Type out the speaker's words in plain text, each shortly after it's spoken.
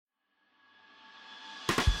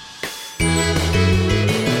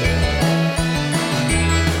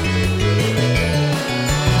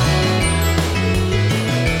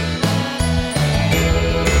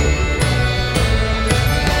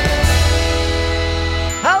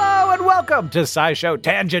Welcome to SciShow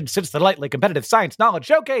Tangents. It's the lightly competitive science knowledge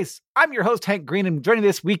showcase. I'm your host, Hank Green, and joining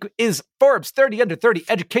this week is Forbes 30 Under 30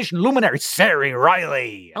 education luminary, Sari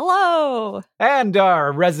Riley. Hello. And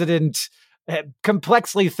our resident,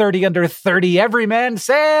 complexly 30 Under 30 everyman,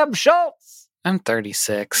 Sam Schultz. I'm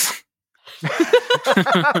 36.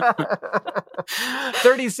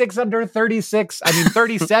 36 under 36.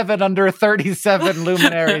 37 under 37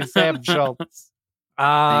 luminary, Sam Schultz.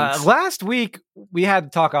 Last week we had to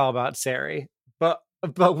talk all about Sari, but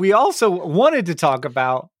we also wanted to talk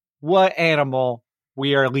about what animal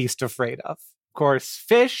we are least afraid of. Of course,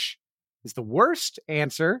 fish is the worst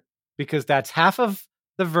answer because that's half of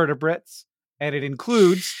the vertebrates, and it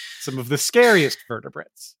includes some of the scariest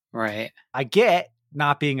vertebrates. Right. I get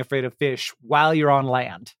not being afraid of fish while you're on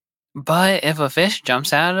land. But if a fish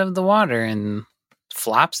jumps out of the water and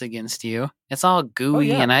flops against you, it's all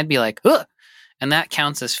gooey, and I'd be like, ugh! And that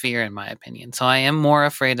counts as fear, in my opinion. So I am more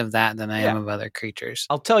afraid of that than I am of other creatures.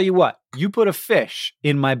 I'll tell you what, you put a fish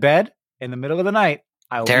in my bed in the middle of the night,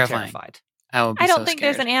 I will be terrified. I don't think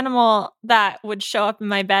there's an animal that would show up in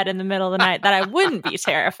my bed in the middle of the night that I wouldn't be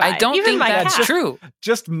terrified. I don't Even think my that's cat. true.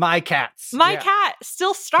 Just my cats. My cat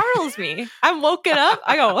still startles me. I'm woken up.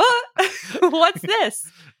 I go, what? What's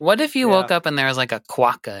this? What if you woke up and there was like a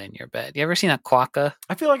quokka in your bed? You ever seen a quokka?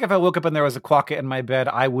 I feel like if I woke up and there was a quokka in my bed,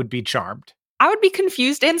 I would be charmed. I would be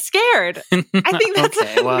confused and scared. I think that's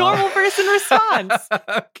a normal person response.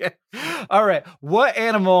 Okay. All right. What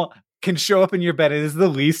animal can show up in your bed and is the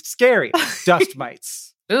least scary? Dust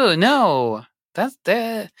mites. Ooh, no. That's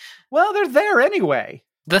the... Well, they're there anyway.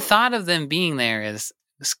 The thought of them being there is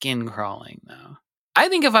skin crawling, though. I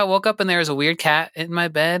think if I woke up and there was a weird cat in my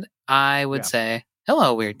bed, I would say,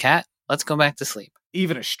 hello, weird cat. Let's go back to sleep.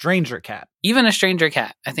 Even a stranger cat. Even a stranger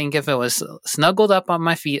cat. I think if it was snuggled up on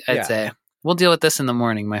my feet, I'd say, we'll deal with this in the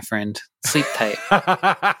morning, my friend. Sleep tight.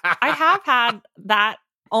 I have had that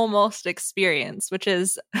almost experience, which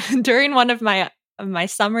is during one of my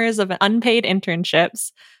summers of unpaid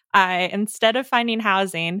internships, instead of finding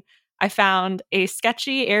housing, I found a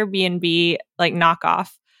sketchy Airbnb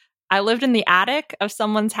knockoff. I lived in the attic of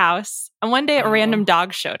someone's house, and one day a random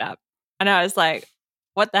dog showed up, and I was like,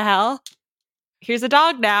 what the hell? Here's a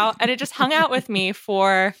dog now. And it just hung out with me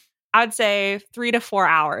for, I would say, 3 to 4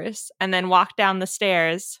 hours, and then walked down the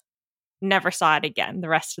stairs. Never saw it again the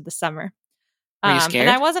rest of the summer. Were you scared?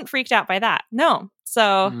 And I wasn't freaked out by that. No.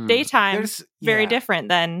 So daytime, very different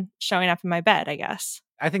than showing up in my bed, I guess.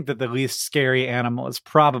 I think that the least scary animal is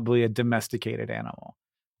probably a domesticated animal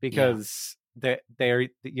because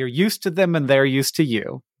you're used to them and they're used to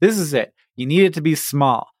you. This is it. You need it to be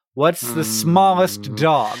small. What's the smallest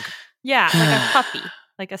dog? Yeah, like a puppy.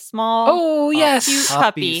 Like a small, cute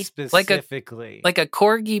puppy. Specifically. Like a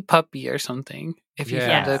corgi puppy or something. If you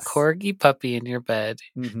found a corgi puppy in your bed,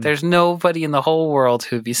 there's nobody in the whole world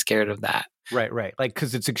who would be scared of that. Right. Like,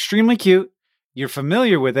 because it's extremely cute. You're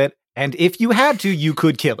familiar with it. And if you had to, you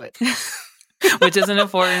could kill it. Which isn't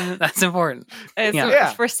important. That's important.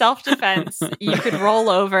 It's for self-defense. You could roll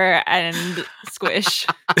over and squish.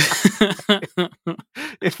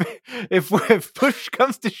 If push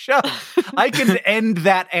comes to shove, I can end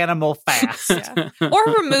that animal fast. Or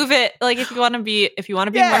remove it. Like if you want to be more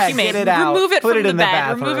humane, remove it from the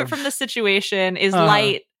bed. Remove it from the situation. Is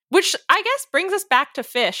light, which I guess brings us back to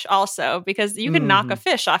fish also, because you can knock a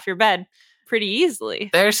fish off your bed pretty easily.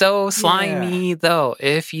 They're so slimy, though.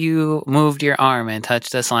 If you moved your arm and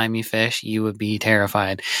touched a slimy fish, you would be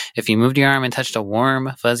terrified. If you moved your arm and touched a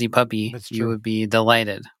warm, fuzzy puppy, you would be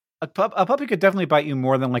delighted. A puppy could definitely bite you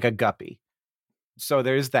more than like a guppy. So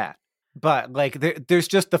there's that. But there's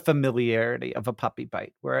just the familiarity of a puppy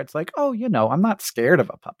bite where it's like, oh, I'm not scared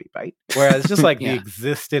of a puppy bite. Whereas just like the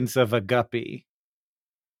existence of a guppy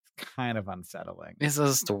is kind of unsettling. It's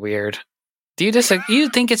just weird. Do you disagree? You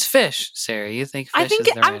think it's fish, Sarah? You think fish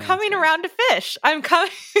I'm coming around to fish. I'm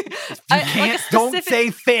coming. Don't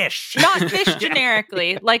say fish. Not fish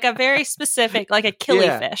generically, like a very specific, like a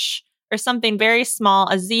killifish or something very small,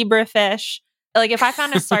 a zebrafish. Like if I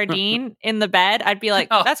found a sardine in the bed, I'd be like,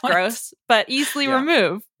 that's gross, but easily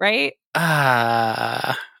remove, right?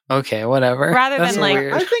 Okay, whatever. Rather that's than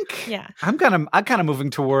weird. I think I'm kind of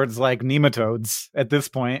moving towards like nematodes at this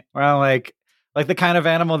point, where I'm like the kind of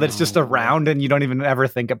animal that's just around and you don't even ever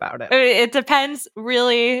think about it. It depends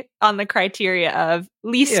really on the criteria of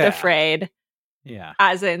least afraid. Yeah.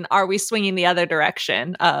 As in, are we swinging the other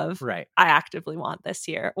direction of, I actively want this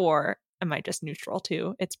here, or am I just neutral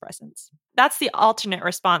to its presence? That's the alternate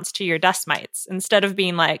response to your dust mites. Instead of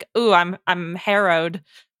being like, ooh, I'm harrowed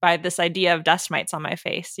by this idea of dust mites on my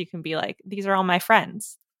face, you can be like, these are all my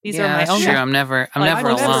friends. These are my own. True. I'm never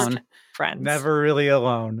alone. friends. Never really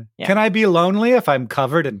alone. Yeah. Can I be lonely if I'm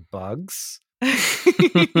covered in bugs?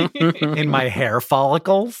 In my hair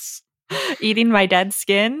follicles? Eating my dead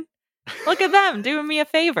skin? Look at them doing me a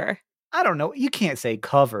favor. I don't know. You can't say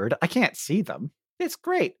covered. I can't see them. It's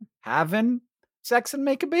great. Having sex and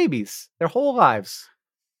making babies. Their whole lives.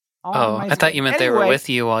 Oh, I thought you meant they were with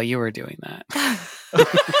you while you were doing that.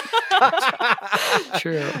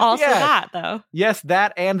 True. Also that, though. Yes,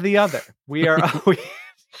 that and the other. We are...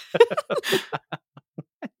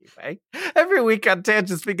 Anyway, every week on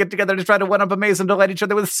Tangents, we get together to try to one-up amaze and delight each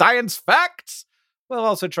other with science facts, while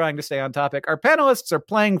also trying to stay on topic. Our panelists are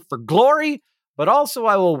playing for glory, but also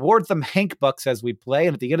I will award them Hank Bucks as we play,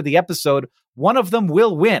 and at the end of the episode, one of them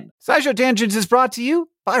will win. SciShow Tangents is brought to you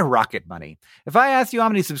by Rocket Money. If I asked you how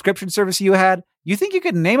many subscription services you had, you think you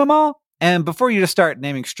could name them all? And before you just start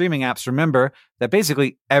naming streaming apps, remember that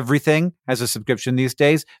basically everything has a subscription these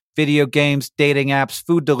days. Video games, dating apps,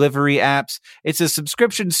 food delivery apps. It's a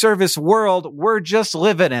subscription service world. We're just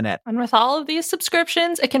living in it. And with all of these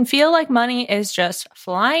subscriptions, it can feel like money is just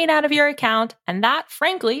flying out of your account, and that,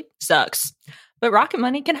 frankly, sucks. But Rocket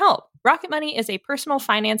Money can help. Rocket Money is a personal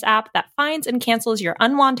finance app that finds and cancels your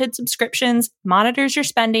unwanted subscriptions, monitors your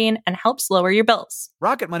spending, and helps lower your bills.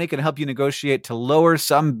 Rocket Money can help you negotiate to lower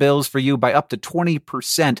some bills for you by up to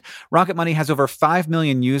 20%. Rocket Money has over 5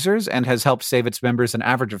 million users and has helped save its members an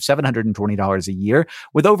average of $720 a year,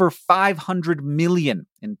 with over 500 million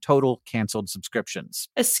in total canceled subscriptions.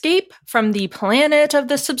 Escape from the planet of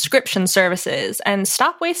the subscription services and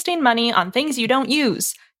stop wasting money on things you don't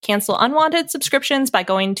use. Cancel unwanted subscriptions by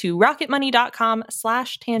going to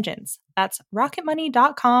rocketmoney.com/tangents. That's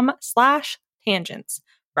rocketmoney.com/tangents.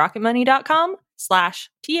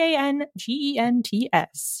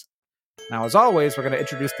 rocketmoney.com/tangents. Now, as always, we're going to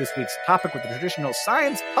introduce this week's topic with the traditional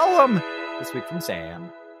science poem. This week from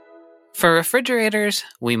Sam. For refrigerators,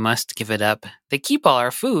 we must give it up. They keep all our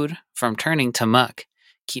food from turning to muck,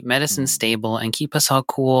 keep medicine stable, and keep us all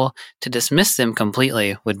cool. To dismiss them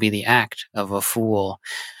completely would be the act of a fool.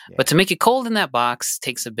 Yeah. But to make it cold in that box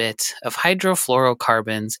takes a bit of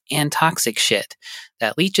hydrofluorocarbons and toxic shit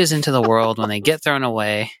that leaches into the world when they get thrown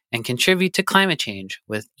away and contribute to climate change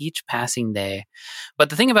with each passing day. But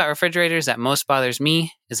the thing about refrigerators that most bothers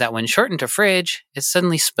me is that when shortened to fridge, it's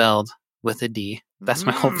suddenly spelled with a D. That's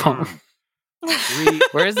my whole poem.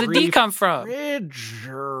 Where does the D come from? that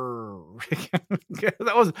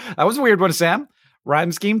was a weird one, Sam.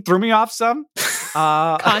 Rhyme scheme threw me off some.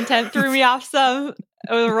 Content threw me off some.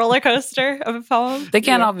 It was a roller coaster of a poem. They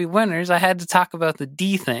can't all be winners. I had to talk about the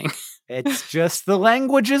D thing. It's just the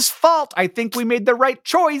language's fault. I think we made the right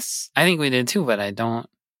choice. I think we did too, but I don't.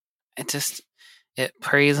 It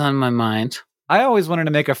preys on my mind. I always wanted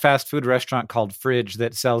to make a fast food restaurant called Fridge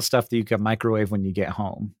that sells stuff that you can microwave when you get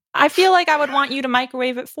home. I feel like I would want you to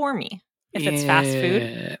microwave it for me if it's fast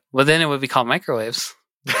food. Well, then it would be called microwaves.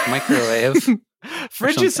 Microwave.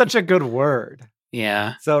 Fridge is such a good word.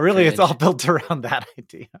 Yeah. So really, It's all built around that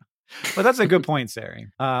idea. But that's a good point, Sari.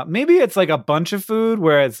 Maybe it's like a bunch of food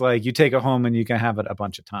where it's like you take it home and you can have it a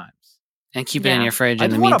bunch of times. And keep it in your fridge I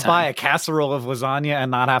in the just meantime. want to buy a casserole of lasagna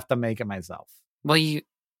and not have to make it myself. Well, you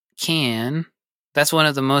can. That's one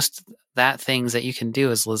of the most things that you can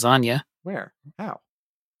do is lasagna. Where? How?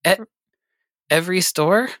 At every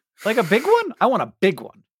store? Like a big one? I want a big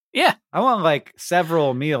one. Yeah. I want like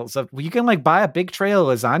several meals. You can like buy a big tray of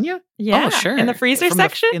lasagna? Yeah. Oh, sure. In the freezer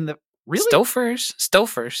section? Really?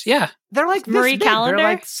 Stouffer's. Yeah. They're like Marie this Calendar? Big.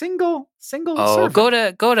 They're like single Oh, serving. go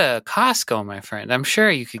to Costco, my friend. I'm sure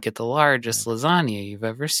you could get the largest lasagna you've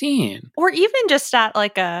ever seen. Or even just at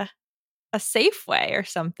like a Safeway or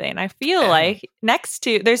something. I feel like next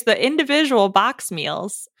to there's the individual box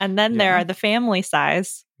meals and then there are the family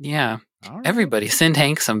size. Yeah. Right. Everybody send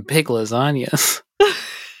Hank some big lasagnas.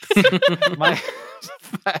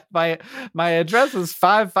 my address is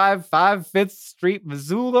 555 5th Street,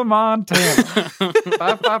 Missoula, Montana.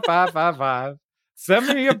 55555. Send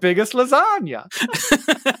me your biggest lasagna.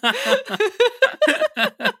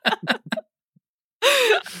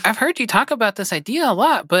 I've heard you talk about this idea a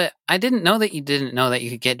lot, but I didn't know that you didn't know that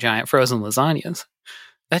you could get giant frozen lasagnas.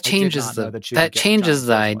 That changes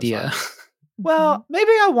the idea. Well,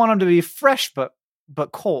 maybe I want them to be fresh but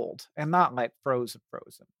cold and not like frozen.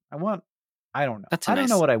 I don't know. I don't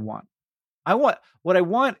know what I want. What I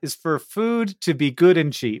want is for food to be good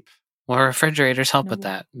and cheap. Well, refrigerators help with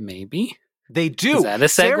that, maybe. They do. Is that a segue?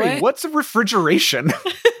 Sari, what's a refrigeration?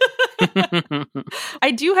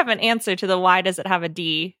 I do have an answer to the why does it have a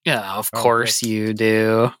D. Yeah, of course you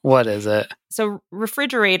do. What is it? So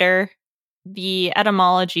refrigerator, the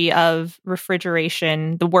etymology of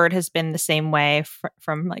refrigeration, the word has been the same way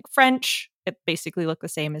from like French it basically look the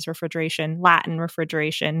same as refrigeration. Latin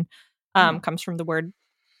refrigeration comes from the word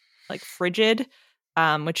like frigid,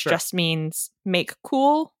 which just means make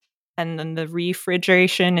cool. And then the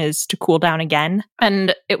refrigeration is to cool down again.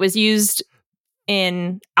 And it was used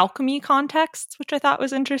in alchemy contexts, which I thought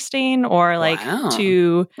was interesting, or like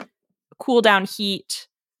to cool down heat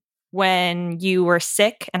when you were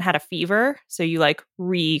sick and had a fever. So you like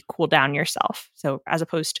cool down yourself. So as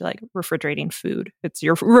opposed to like refrigerating food,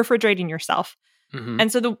 you're refrigerating yourself. Mm-hmm.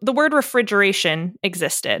 And so the word refrigeration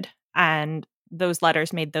existed, and those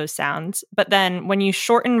letters made those sounds. But then when you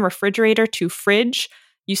shorten refrigerator to fridge,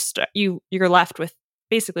 you're left with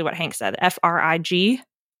basically what Hank said, F-R-I-G.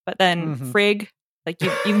 But then frig, like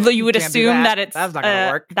you would assume that it's that's not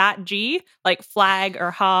gonna work. That G, like flag or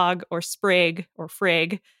hog or sprig or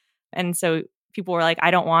frig. And so people were like,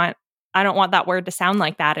 I don't want that word to sound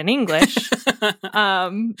like that in English,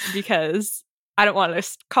 because I don't want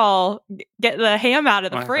to get the ham out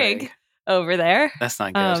of the frig over there. That's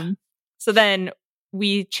not good. So then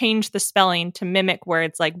we changed the spelling to mimic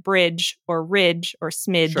words like bridge or ridge or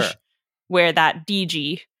smidge, where that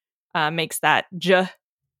DG makes that J,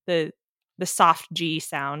 the soft G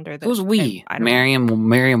sound. Or who's we?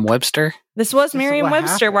 Merriam-Webster? This was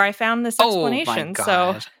Merriam-Webster where I found this explanation.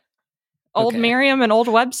 So old Merriam and old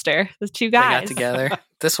Webster, the two guys. They got together.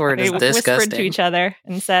 This word is disgusting. Whispered to each other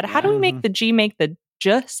and said, how do we make the G make the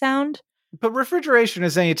J sound? But refrigeration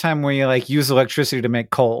is any time where you like use electricity to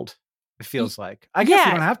make cold. It feels like. I guess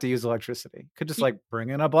you don't have to use electricity. Could just like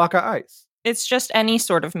bring in a block of ice. It's just any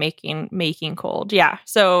sort of making cold. Yeah.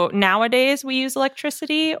 So nowadays we use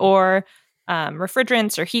electricity or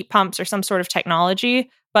refrigerants or heat pumps or some sort of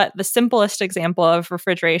technology. But the simplest example of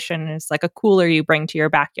refrigeration is like a cooler you bring to your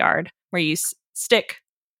backyard where you stick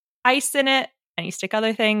ice in it and you stick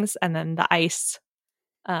other things, and then the ice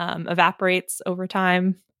evaporates over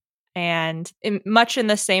time. And much in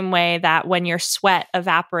the same way that when your sweat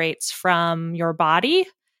evaporates from your body,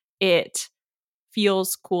 it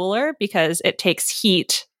feels cooler because it takes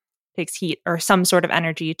heat or some sort of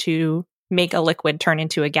energy to make a liquid turn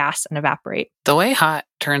into a gas and evaporate. The way hot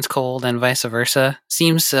turns cold and vice versa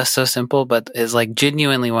seems so simple, but is like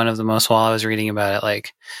genuinely one of the most, while I was reading about it,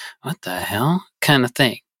 like, what the hell kind of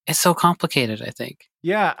thing. It's so complicated, I think.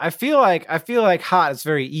 Yeah, I feel like hot is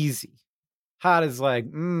very easy. Hot is like,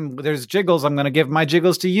 there's jiggles. I'm going to give my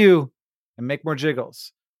jiggles to you and make more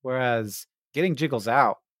jiggles. Whereas getting jiggles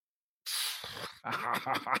out,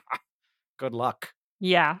 good luck.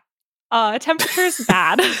 Yeah. Temperature's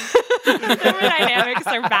bad. Thermodynamics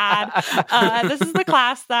are bad. This is the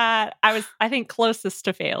class that I was, I think, closest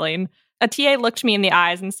to failing. A TA looked me in the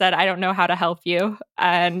eyes and said, I don't know how to help you.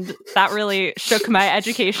 And that really shook my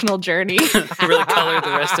educational journey. Really colored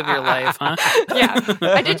the rest of your life, huh? Yeah.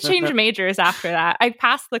 I did change majors after that. I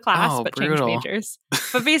passed the class, but brutal. changed majors.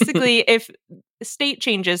 But basically, if state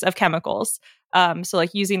changes of chemicals, so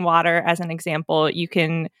like using water as an example, you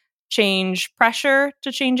can change pressure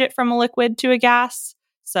to change it from a liquid to a gas.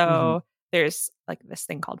 So there's like this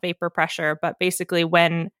thing called vapor pressure, but basically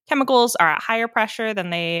when chemicals are at higher pressure, then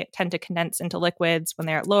they tend to condense into liquids. When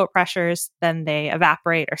they're at lower pressures, then they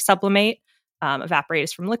evaporate or sublimate. Evaporate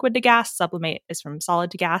is from liquid to gas, sublimate is from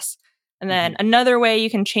solid to gas. And then another way you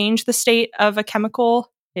can change the state of a chemical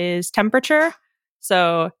is temperature.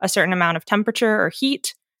 So a certain amount of temperature or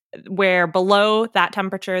heat, where below that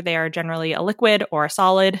temperature, they are generally a liquid or a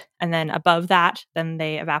solid. And then above that, then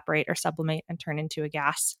they evaporate or sublimate and turn into a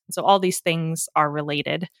gas. So all these things are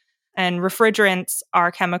related. And refrigerants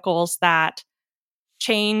are chemicals that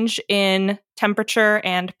change in temperature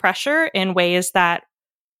and pressure in ways that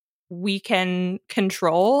we can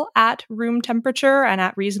control at room temperature and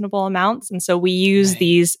at reasonable amounts. And so we use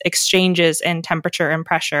these exchanges in temperature and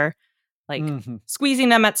pressure, like squeezing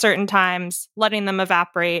them at certain times, letting them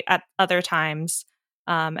evaporate at other times.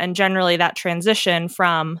 And generally that transition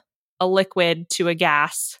from a liquid to a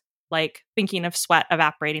gas, like thinking of sweat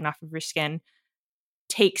evaporating off of your skin,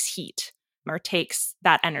 takes heat or takes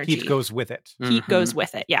that energy. Heat goes with it. Heat goes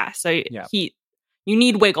with it, yeah. So heat, you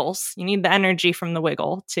need wiggles. You need the energy from the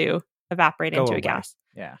wiggle to evaporate into a gas.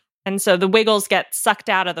 Yeah. And so the wiggles get sucked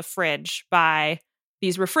out of the fridge by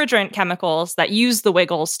these refrigerant chemicals that use the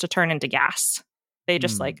wiggles to turn into gas. They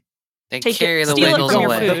just they carry the wiggles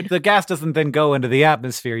away. The gas doesn't then go into the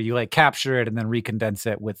atmosphere. You like capture it and then recondense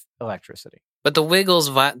it with electricity. But the wiggles,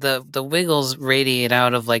 the wiggles radiate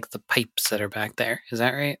out of like the pipes that are back there. Is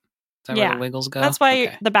that right? Is that where the wiggles go? That's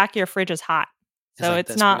why the back of your fridge is hot. So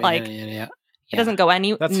it's not like it doesn't go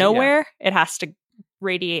nowhere. It has to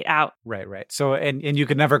radiate out. Right. So, and you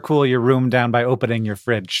can never cool your room down by opening your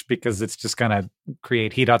fridge because it's just going to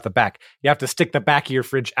create heat out the back. You have to stick the back of your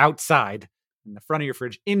fridge outside and the front of your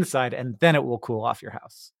fridge inside, and then it will cool off your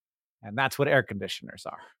house. And that's what air conditioners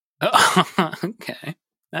are. Oh, okay.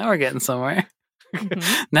 Now we're getting somewhere.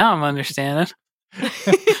 Mm-hmm. Now I'm understanding.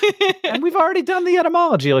 And we've already done the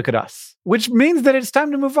etymology. Look at us. Which means that it's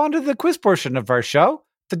time to move on to the quiz portion of our show.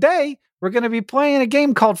 Today, we're going to be playing a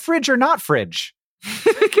game called Fridge or Not Fridge.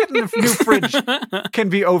 Getting a new fridge can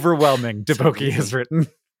be overwhelming, Deboki has written.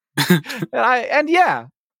 And yeah,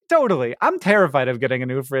 totally. I'm terrified of getting a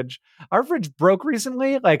new fridge. Our fridge broke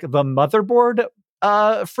recently, like the motherboard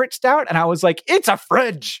fritzed out, and I was like, it's a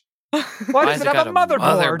fridge. Why does it have a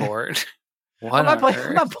motherboard? What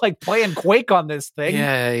I'm not like playing Quake on this thing.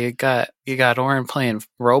 Yeah, you got Oren playing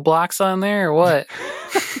Roblox on there or what?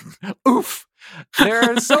 Oof. There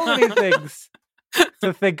are so many things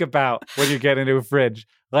to think about when you get into a fridge,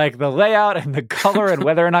 like the layout and the color and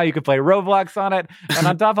whether or not you can play Roblox on it. And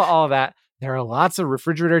on top of all of that, there are lots of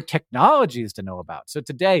refrigerator technologies to know about. So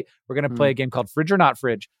today we're going to play a game called Fridge or Not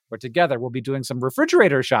Fridge, where together we'll be doing some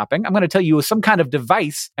refrigerator shopping. I'm going to tell you some kind of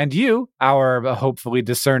device, and you, our hopefully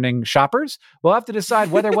discerning shoppers, will have to decide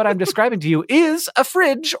whether what I'm describing to you is a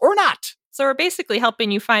fridge or not. So we're basically helping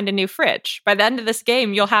you find a new fridge. By the end of this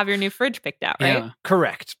game, you'll have your new fridge picked out, right? Yeah.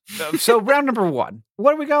 Correct. So round number 1.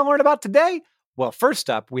 What are we going to learn about today? Well, first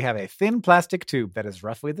up, we have a thin plastic tube that is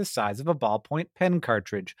roughly the size of a ballpoint pen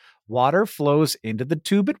cartridge. Water flows into the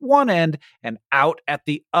tube at one end and out at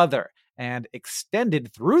the other. And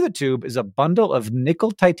extended through the tube is a bundle of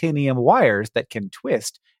nickel titanium wires that can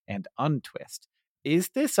twist and untwist.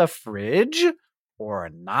 Is this a fridge or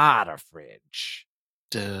not a fridge?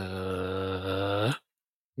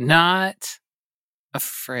 Not a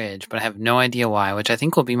fridge, but I have no idea why, which I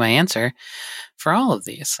think will be my answer for all of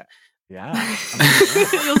these. Yeah.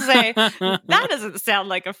 You'll say, that doesn't sound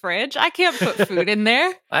like a fridge. I can't put food in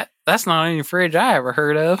there. That's not any fridge I ever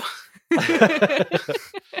heard of.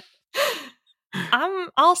 I'm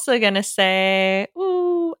also going to say,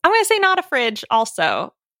 I'm going to say not a fridge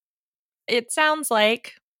also. It sounds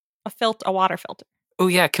like a water filter. Oh,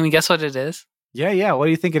 yeah. Can we guess what it is? Yeah. What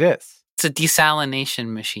do you think it is? It's a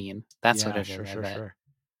desalination machine. That's what it is. Sure.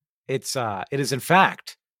 It is, in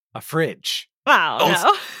fact, a fridge. Wow.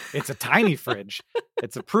 No. It's a tiny fridge.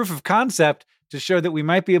 It's a proof of concept to show that we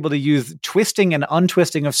might be able to use twisting and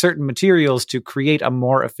untwisting of certain materials to create a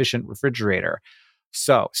more efficient refrigerator.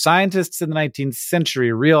 So, scientists in the 19th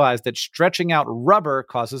century realized that stretching out rubber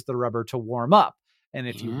causes the rubber to warm up. And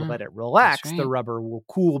if you let it relax, the rubber will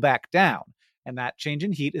cool back down. And that change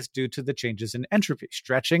in heat is due to the changes in entropy.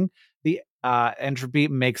 Stretching the entropy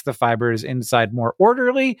makes the fibers inside more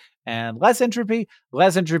orderly, and less entropy.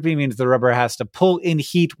 Less entropy means the rubber has to pull in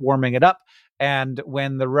heat, warming it up. And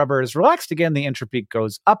when the rubber is relaxed again, the entropy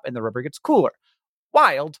goes up and the rubber gets cooler.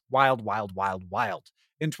 Wild.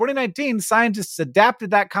 In 2019, scientists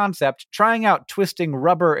adapted that concept, trying out twisting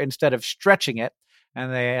rubber instead of stretching it.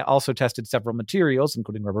 And they also tested several materials,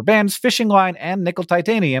 including rubber bands, fishing line, and nickel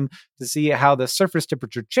titanium, to see how the surface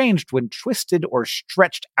temperature changed when twisted or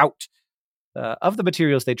stretched out. Of the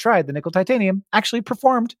materials they tried, the nickel titanium actually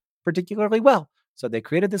performed particularly well. So they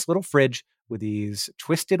created this little fridge with these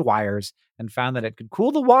twisted wires and found that it could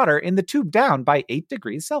cool the water in the tube down by 8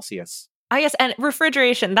 degrees Celsius. I guess, and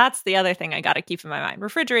refrigeration, that's the other thing I got to keep in my mind.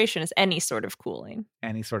 Refrigeration is any sort of cooling.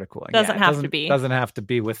 Doesn't have to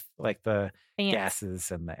be with like the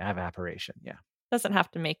gases and the evaporation. Yeah. Doesn't have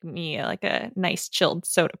to make me like a nice chilled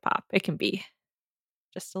soda pop. It can be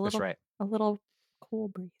just a little cool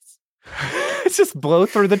breeze. It's just blow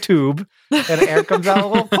through the tube and air comes out a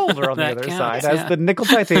little colder on the other side as the nickel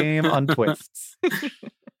titanium untwists.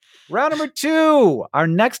 Round number 2. Our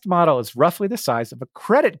next model is roughly the size of a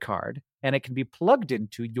credit card, and it can be plugged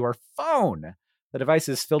into your phone. The device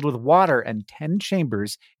is filled with water and 10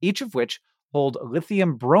 chambers, each of which hold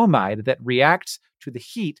lithium bromide that reacts to the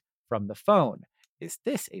heat from the phone. Is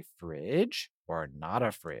this a fridge or not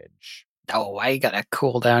a fridge? Oh, why you gotta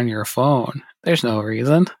cool down your phone? There's no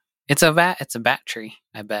reason. It's a battery,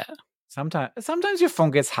 I bet. Sometimes your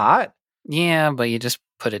phone gets hot. Yeah, but you just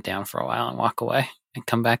put it down for a while and walk away and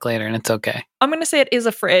come back later and it's okay. I'm going to say it is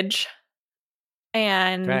a fridge.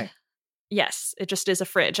 And yes, it just is a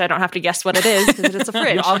fridge. I don't have to guess what it is because it's a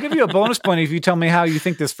fridge. I'll give you a bonus point if you tell me how you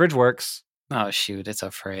think this fridge works. Oh, shoot. It's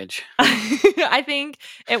a fridge. I think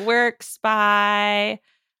it works by...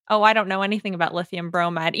 I don't know anything about lithium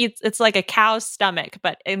bromide. It's like a cow's stomach,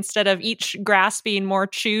 but instead of each grass being more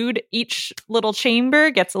chewed, each little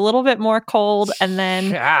chamber gets a little bit more cold, and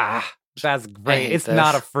then That's great. It's this.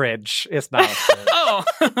 not a fridge. It's not a fridge. Oh,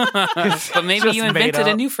 but maybe just you made invented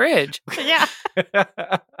a up. new fridge. Yeah.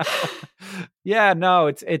 Yeah, no,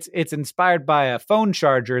 it's inspired by a phone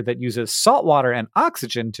charger that uses salt water and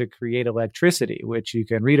oxygen to create electricity, which you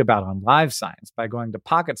can read about on Live Science by going to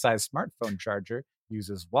pocket-sized smartphone charger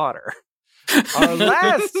uses water. Our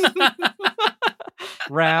last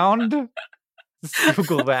round, just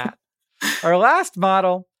Google that. Our last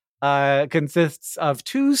model consists of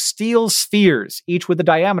 2 steel spheres, each with a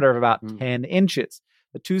diameter of about 10 inches.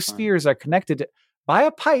 The 2 spheres are connected by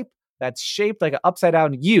a pipe that's shaped like an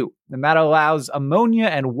upside-down U, and that allows ammonia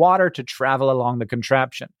and water to travel along the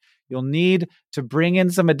contraption. You'll need to bring in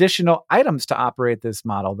some additional items to operate this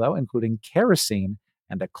model, though, including kerosene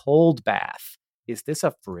and a cold bath. Is this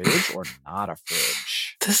a fridge or not a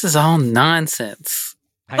fridge? This is all nonsense.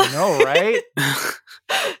 I know, right?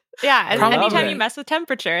 Yeah, and Probably. anytime you mess with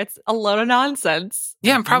temperature, it's a load of nonsense.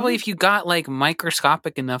 Yeah, and probably if you got like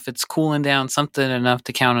microscopic enough, it's cooling down something enough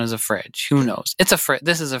to count as a fridge. Who knows? It's a fridge.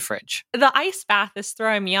 This is a fridge. The ice bath is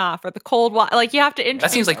throwing me off, or the cold water. Like, you have to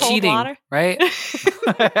introduce That seems like cold cheating, water. right? It's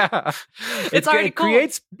already it cold.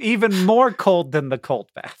 creates even more cold than the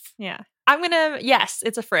cold bath. Yeah. Yes,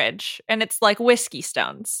 it's a fridge, and it's like whiskey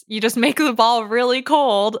stones. You just make the ball really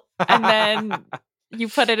cold, and then you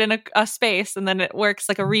put it in a space, and then it works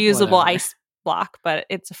like a reusable Whatever. ice block, but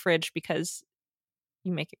it's a fridge because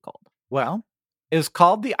you make it cold. Well, it was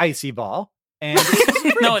called the icy ball, and it was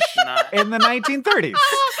a No, fridge it's not. in the 1930s.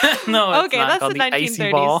 No, it's Okay, not that's called the the icy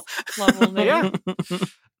 1930s ball. level name. Yeah.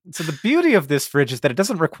 So the beauty of this fridge is that it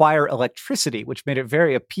doesn't require electricity, which made it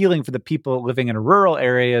very appealing for the people living in rural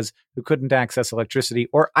areas who couldn't access electricity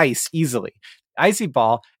or ice easily. Icy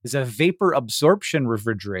Ball is a vapor absorption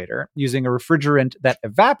refrigerator using a refrigerant that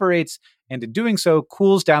evaporates and in doing so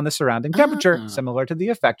cools down the surrounding temperature, similar to the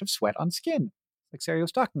effect of sweat on skin, like Sari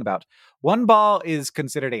was talking about. One ball is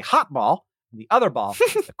considered a hot ball, and the other ball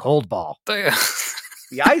is a cold ball. The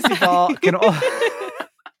Icy Ball can...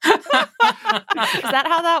 Is that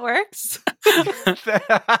how that works?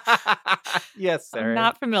 Yes, Sarah. I'm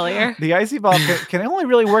not familiar. The Icy Ball can only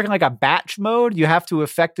really work in like a batch mode. You have to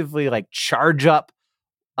effectively like charge up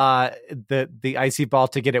the Icy Ball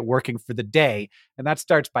to get it working for the day. And that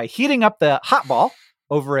starts by heating up the hot ball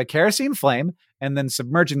over a kerosene flame and then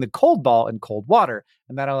submerging the cold ball in cold water.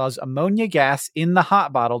 And that allows ammonia gas in the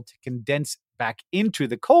hot bottle to condense back into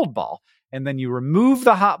the cold ball. And then you remove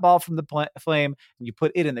the hot ball from the flame and you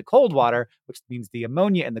put it in the cold water, which means the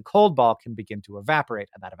ammonia in the cold ball can begin to evaporate.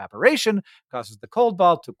 And that evaporation causes the cold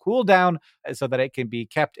ball to cool down so that it can be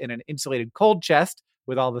kept in an insulated cold chest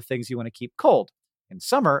with all the things you want to keep cold. In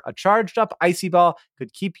summer, a charged up Icy Ball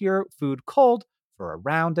could keep your food cold for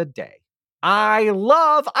around a day. I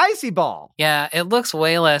love Icy Ball. Yeah, it looks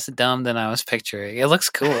way less dumb than I was picturing. It looks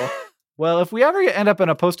cool. Well, if we ever end up in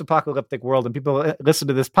a post-apocalyptic world and people listen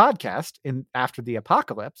to this podcast after the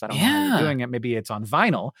apocalypse, I don't know how you're doing it. Maybe it's on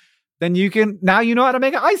vinyl. Then now you know how to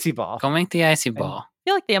make an Icy Ball. Go make the Icy Ball. I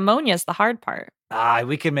feel like the ammonia is the hard part.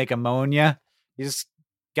 We can make ammonia. You just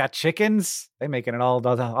got chickens. They're making it all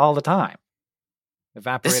the time.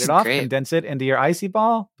 Evaporate it off, condense it into your Icy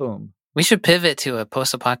Ball. Boom. We should pivot to a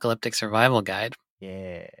post-apocalyptic survival guide.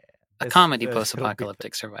 Yeah. A comedy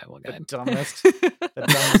post-apocalyptic survival guide. The dumbest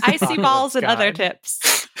Icy balls and other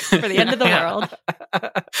tips for the end of the world.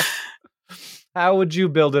 How would you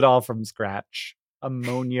build it all from scratch?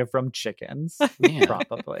 Ammonia from chickens,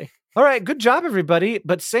 probably. All right, good job, everybody.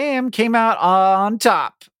 But Sam came out on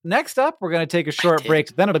top. Next up, we're going to take a short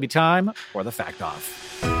break. Then it'll be time for the Fact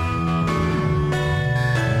Off.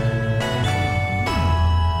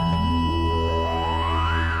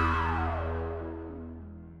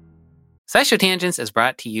 SciShow Tangents is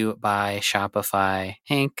brought to you by Shopify.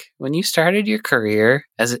 Hank, when you started your career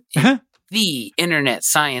as the internet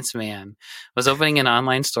science man, was opening an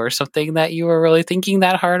online store something that you were really thinking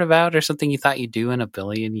that hard about, or something you thought you'd do in a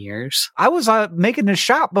billion years? I was making a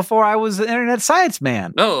shop before I was an internet science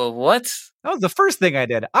man. Oh, what? That was the first thing I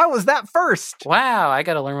did. I was that first. Wow, I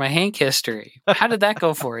got to learn my Hank history. How did that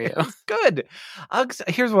go for you? Good.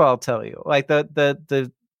 Here's what I'll tell you. Like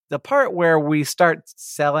the part where we start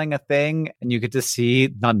selling a thing and you get to see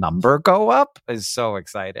the number go up is so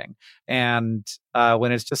exciting. And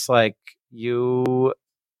when it's just like you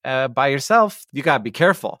by yourself, you got to be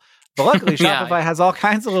careful. But luckily, Shopify has all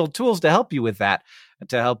kinds of little tools to help you with that,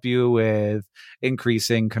 to help you with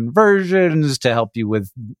increasing conversions, to help you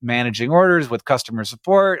with managing orders, with customer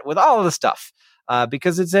support, with all of the stuff.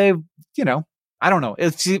 Because it's I don't know.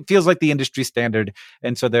 It feels like the industry standard.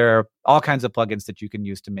 And so there are all kinds of plugins that you can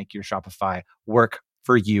use to make your Shopify work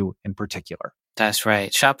for you in particular. That's right.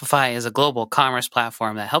 Shopify is a global commerce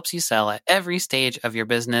platform that helps you sell at every stage of your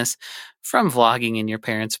business, from vlogging in your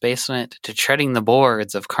parents' basement to treading the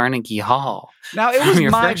boards of Carnegie Hall. Now, it was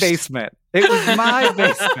my basement. It was my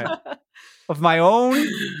basement of my own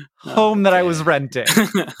home that I was renting,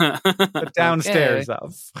 the downstairs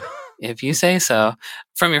of. If you say so.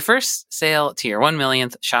 From your first sale to your 1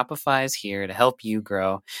 millionth, Shopify is here to help you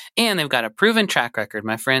grow. And they've got a proven track record,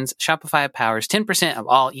 my friends. Shopify powers 10% of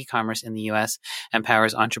all e-commerce in the U.S. and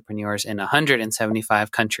powers entrepreneurs in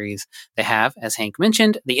 175 countries. They have, as Hank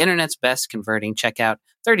mentioned, the internet's best converting checkout,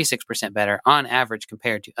 36% better on average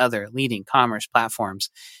compared to other leading commerce platforms.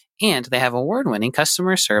 And they have award-winning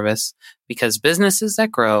customer service, because businesses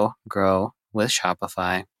that grow with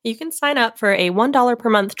Shopify. You can sign up for a $1 per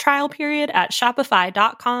month trial period at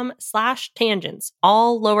shopify.com/tangents,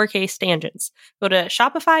 all lowercase tangents. Go to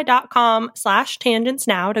shopify.com/tangents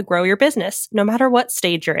now to grow your business, no matter what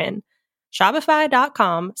stage you're in.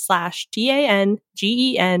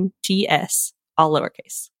 Shopify.com/TANGENTS, all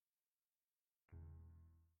lowercase.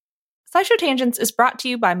 SciShow Tangents is brought to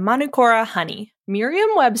you by Manukora Honey.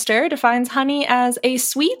 Merriam-Webster defines honey as a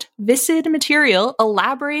sweet, viscid material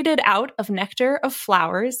elaborated out of nectar of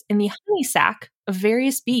flowers in the honey sac of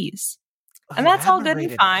various bees. And that's all good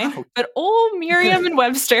and fine, but old Merriam and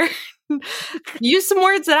Webster used some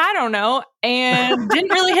words that I don't know and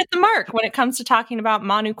didn't really hit the mark when it comes to talking about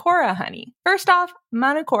Manukora honey. First off,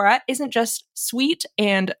 Manukora isn't just sweet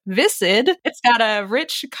and viscid. It's got a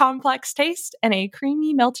rich, complex taste and a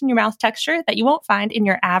creamy, melt-in-your-mouth texture that you won't find in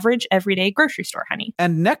your average, everyday grocery store honey.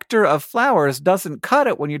 And nectar of flowers doesn't cut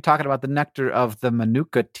it when you're talking about the nectar of the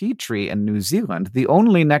Manuka tea tree in New Zealand, the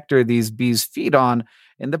only nectar these bees feed on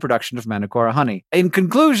in the production of Manukora honey. In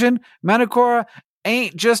conclusion, Manukora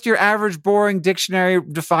ain't just your average boring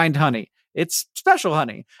dictionary-defined honey. It's special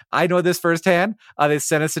honey. I know this firsthand. They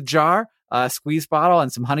sent us a jar, a squeeze bottle,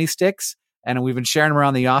 and some honey sticks, and we've been sharing them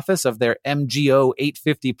around the office of their MGO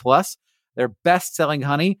 850 Plus, their best-selling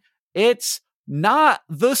honey. It's not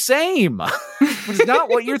the same. It's not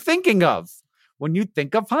what you're thinking of when you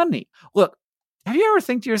think of honey. Look, have you ever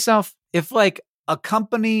think to yourself, if like a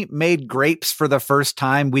company made grapes for the first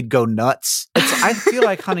time, we'd go nuts? I feel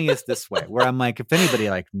like honey is this way, where I'm like, if anybody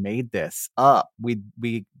like made this up, we'd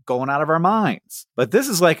be going out of our minds. But this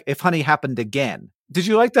is like if honey happened again. Did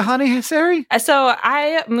you like the honey, Sari? So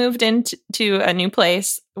I moved into a new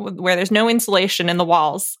place where there's no insulation in the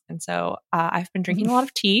walls. And so I've been drinking a lot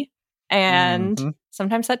of tea, and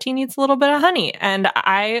sometimes that tea needs a little bit of honey. And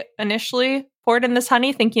I initially poured in this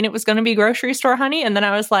honey thinking it was going to be grocery store honey. And then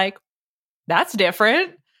I was like, that's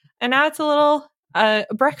different. And now it's a little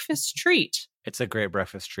breakfast treat. It's a great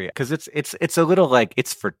breakfast treat because it's a little like,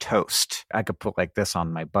 it's for toast. I could put like this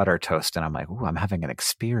on my butter toast and I'm like, ooh, I'm having an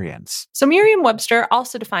experience. So Merriam-Webster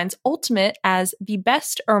also defines ultimate as the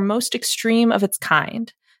best or most extreme of its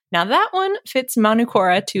kind. Now that one fits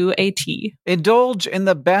Manukora to a T. Indulge in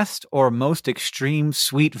the best or most extreme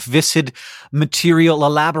sweet viscid material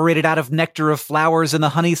elaborated out of nectar of flowers in the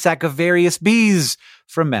honey sac of various bees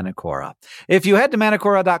from Manukora. If you head to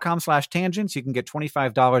manukora.com/tangents, you can get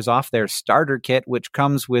 $25 off their starter kit, which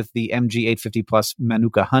comes with the MG 850 Plus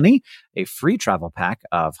Manuka honey, a free travel pack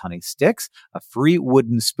of honey sticks, a free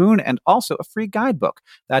wooden spoon, and also a free guidebook.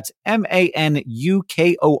 That's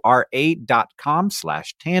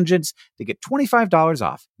manukora.com/tangents to get $25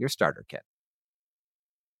 off your starter kit.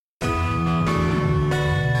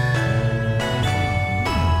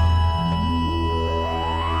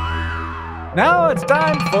 Now it's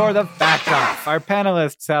time for the Fact Off. Our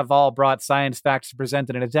panelists have all brought science facts to present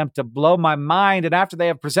in an attempt to blow my mind, and after they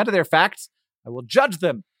have presented their facts, I will judge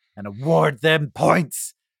them and award them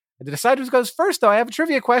points. And to decide who goes first, though, I have a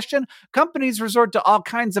trivia question. Companies resort to all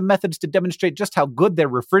kinds of methods to demonstrate just how good their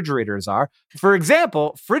refrigerators are. For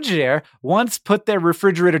example, Frigidaire once put their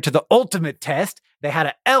refrigerator to the ultimate test. They had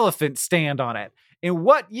an elephant stand on it. In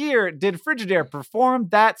what year did Frigidaire perform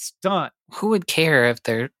that stunt? Who would care if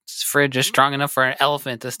their fridge is strong enough for an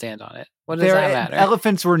elephant to stand on it? What does that matter?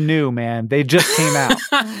 Elephants were new, man. They just came out.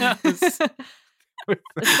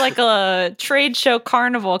 It's like a trade show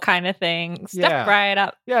carnival kind of thing. Step right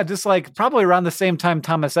up. Yeah, just like probably around the same time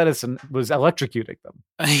Thomas Edison was electrocuting them.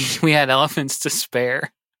 We had elephants to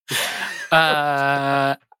spare.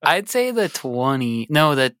 I'd say the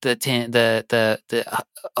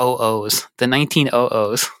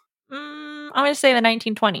 1900s. I'm going to say the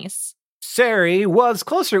 1920s. Sari was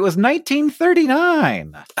closer. It was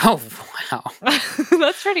 1939. Oh, wow.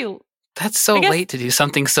 That's so late to do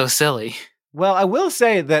something so silly. Well, I will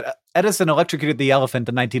say that Edison electrocuted the elephant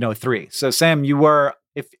in 1903. So, Sam, you were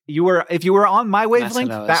If you were on my wavelength,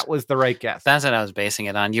 that was the right guess. That's what I was basing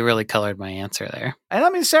it on. You really colored my answer there. And I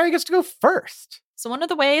mean, Sarah gets to go first. So one of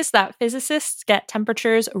the ways that physicists get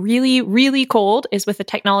temperatures really, really cold is with a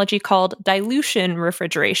technology called dilution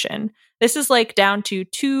refrigeration. This is like down to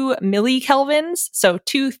 2 millikelvins, so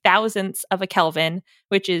 2,000ths of a Kelvin,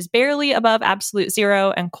 which is barely above absolute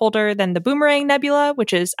zero and colder than the Boomerang Nebula,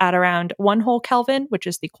 which is at around 1 whole Kelvin, which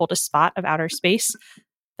is the coldest spot of outer space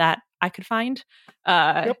that I could find.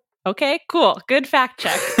 Yep. Okay, cool. Good fact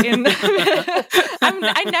check.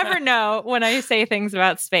 I never know when I say things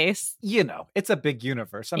about space. You know, it's a big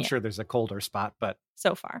universe. I'm sure there's a colder spot, but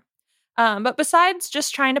so far. But besides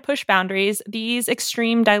just trying to push boundaries, these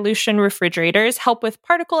extreme dilution refrigerators help with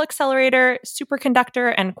particle accelerator,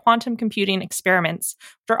 superconductor, and quantum computing experiments,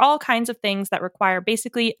 which are all kinds of things that require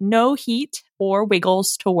basically no heat or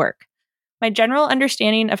wiggles to work. My general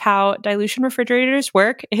understanding of how dilution refrigerators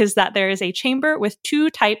work is that there is a chamber with 2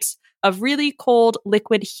 types of really cold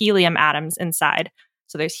liquid helium atoms inside.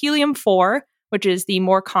 So there's helium-4, which is the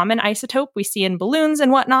more common isotope we see in balloons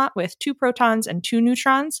and whatnot, with 2 protons and 2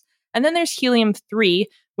 neutrons. And then there's helium-3,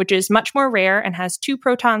 which is much more rare and has 2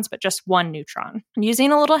 protons but just 1 neutron. I'm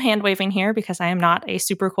using a little hand waving here because I am not a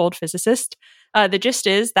super cold physicist. The gist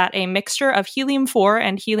is that a mixture of helium-4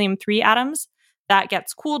 and helium-3 atoms that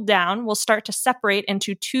gets cooled down will start to separate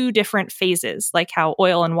into 2 different phases, like how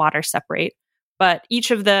oil and water separate. But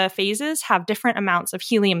each of the phases have different amounts of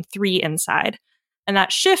helium-3 inside. And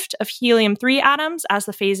that shift of helium-3 atoms as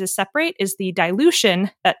the phases separate is the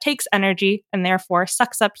dilution that takes energy and therefore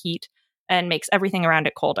sucks up heat and makes everything around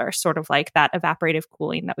it colder, sort of like that evaporative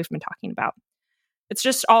cooling that we've been talking about. It's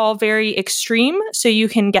just all very extreme, so you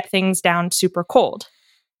can get things down super cold.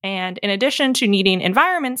 And in addition to needing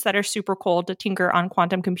environments that are super cold to tinker on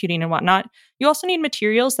quantum computing and whatnot, you also need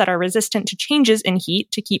materials that are resistant to changes in heat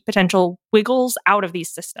to keep potential wiggles out of these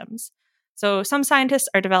systems. So some scientists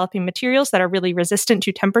are developing materials that are really resistant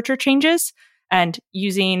to temperature changes and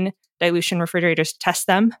using dilution refrigerators to test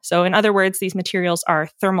them. So in other words, these materials are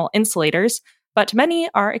thermal insulators, but many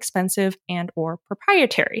are expensive and or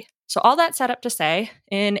proprietary. So all that set up to say,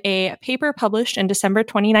 in a paper published in December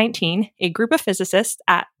 2019, a group of physicists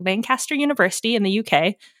at Lancaster University in the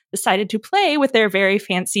UK decided to play with their very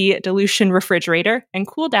fancy dilution refrigerator and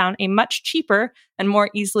cool down a much cheaper and more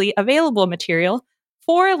easily available material,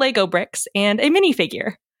 4 Lego bricks and a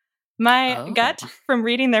minifigure. My gut from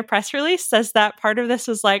reading their press release says that part of this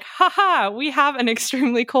was like, haha, we have an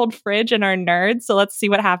extremely cold fridge and are nerds, so let's see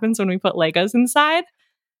what happens when we put Legos inside.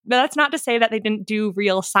 But that's not to say that they didn't do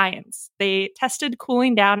real science. They tested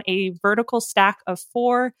cooling down a vertical stack of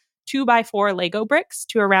 4 2x4 Lego bricks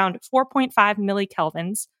to around 4.5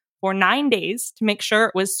 millikelvins for 9 days to make sure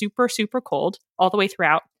it was super, super cold all the way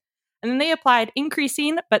throughout. And then they applied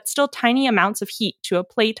increasing but still tiny amounts of heat to a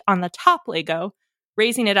plate on the top Lego,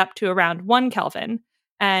 raising it up to around 1 Kelvin.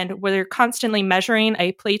 And where they're constantly measuring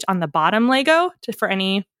a plate on the bottom Lego for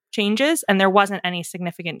any changes, and there wasn't any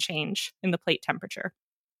significant change in the plate temperature,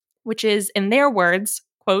 which is, in their words,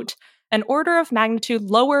 quote, an order of magnitude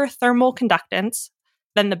lower thermal conductance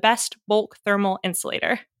than the best bulk thermal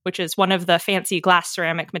insulator, which is one of the fancy glass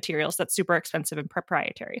ceramic materials that's super expensive and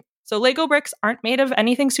proprietary. So Lego bricks aren't made of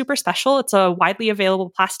anything super special. It's a widely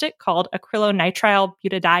available plastic called acrylonitrile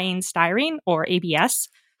butadiene styrene, or ABS.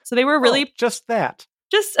 So they were really... just that.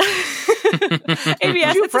 Just ABS.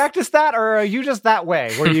 Did you practice that, or are you just that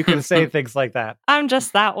way where you can say things like that? I'm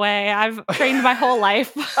just that way. I've trained my whole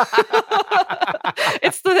life.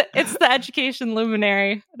 It's the education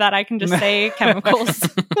luminary that I can just say chemicals.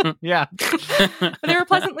 Yeah. But they were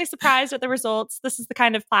pleasantly surprised at the results. This is the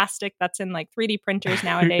kind of plastic that's in like 3D printers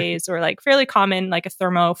nowadays, or like fairly common, like a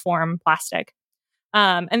thermoform plastic.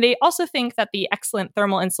 And they also think that the excellent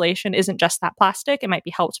thermal insulation isn't just that plastic. It might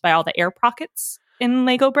be helped by all the air pockets in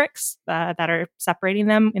Lego bricks that are separating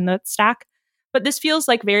them in the stack. But this feels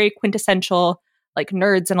like very quintessential, like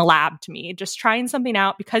nerds in a lab to me, just trying something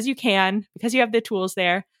out because you can, because you have the tools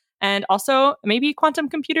there. And also maybe quantum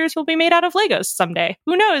computers will be made out of Legos someday.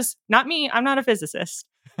 Who knows? Not me. I'm not a physicist.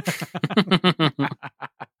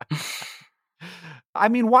 I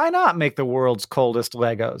mean, why not make the world's coldest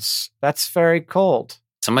Legos? That's very cold.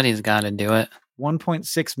 Somebody's got to do it.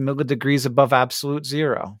 1.6 milledegrees above absolute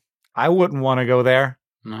zero. I wouldn't want to go there.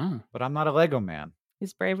 No. But I'm not a Lego man.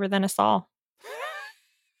 He's braver than us all.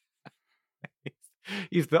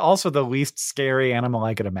 He's also the least scary animal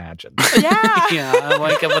I could imagine. Yeah. Yeah, I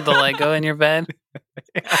wake up with the Lego in your bed.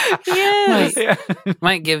 He is.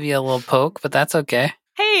 Might give you a little poke, but that's okay.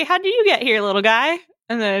 Hey, how did you get here, little guy?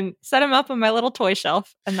 And then set him up on my little toy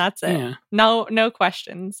shelf, and that's it. Yeah. No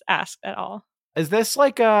questions asked at all. Is this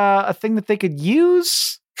like a thing that they could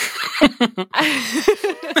use? I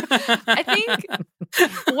think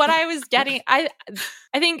what I was getting, I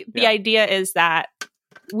think the idea is that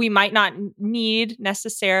we might not need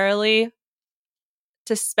necessarily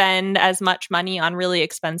to spend as much money on really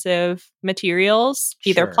expensive materials,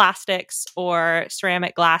 either plastics or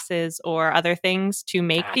ceramic glasses or other things to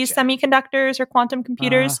make these semiconductors or quantum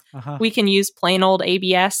computers. We can use plain old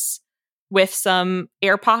ABS with some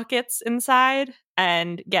air pockets inside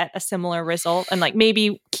and get a similar result. And like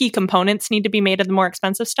maybe key components need to be made of the more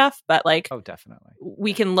expensive stuff, but like, definitely.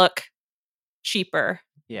 We can look cheaper.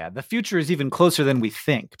 Yeah, the future is even closer than we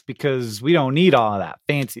think because we don't need all of that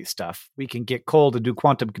fancy stuff. We can get coal to do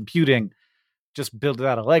quantum computing, just build it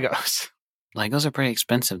out of Legos. Legos are pretty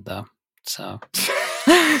expensive, though. So,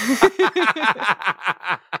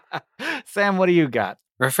 Sam, what do you got?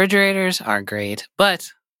 Refrigerators are great, but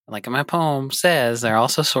like my poem says, they're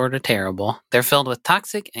also sort of terrible. They're filled with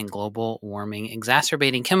toxic and global warming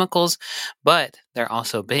exacerbating chemicals, but they're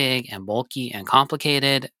also big and bulky and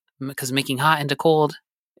complicated because making hot into cold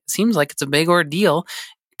seems like it's a big ordeal,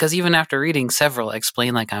 because even after reading several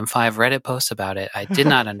explain like I'm 5 Reddit posts about it, I did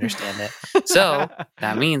not understand it. So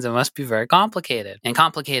that means it must be very complicated. And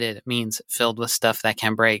complicated means filled with stuff that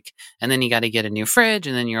can break. And then you got to get a new fridge,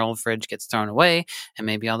 and then your old fridge gets thrown away, and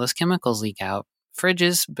maybe all those chemicals leak out.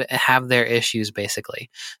 Fridges have their issues, basically.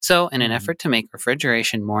 So in an effort to make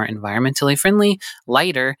refrigeration more environmentally friendly,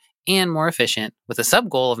 lighter, and more efficient, with a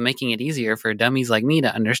sub-goal of making it easier for dummies like me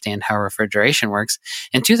to understand how refrigeration works,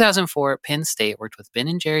 in 2004, Penn State worked with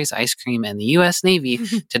Ben & Jerry's Ice Cream and the U.S. Navy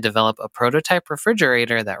to develop a prototype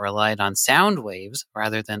refrigerator that relied on sound waves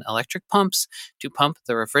rather than electric pumps to pump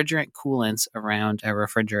the refrigerant coolants around a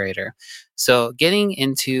refrigerator. So getting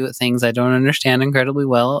into things I don't understand incredibly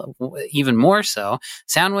well, even more so,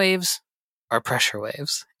 sound waves are pressure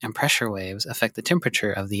waves, and pressure waves affect the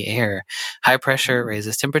temperature of the air. High pressure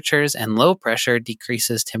raises temperatures, and low pressure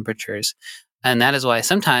decreases temperatures. And that is why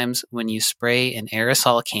sometimes when you spray an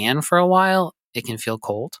aerosol can for a while, it can feel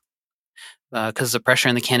cold, because the pressure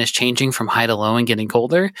in the can is changing from high to low and getting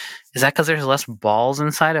colder. Is that because there's less balls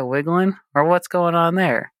inside it wiggling, or what's going on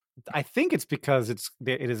there? I think it's because it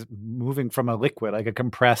is moving from a liquid, like a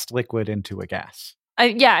compressed liquid, into a gas.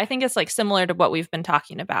 I think it's like similar to what we've been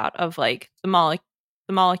talking about of like the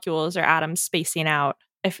molecules or atoms spacing out.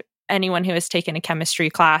 If anyone who has taken a chemistry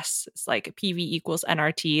class, it's like PV equals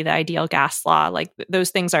nRT, the ideal gas law, like those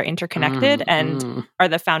things are interconnected and are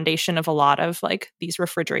the foundation of a lot of like these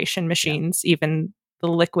refrigeration machines, even the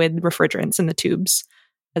liquid refrigerants in the tubes,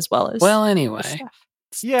 as well as. Well, anyway.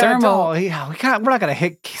 Yeah, thermal. We're not going to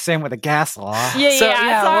hit Sam with a gas law. Yeah,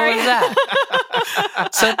 sorry. What was that?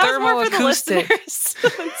 So thermoacoustic.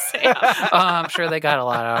 I'm sure they got a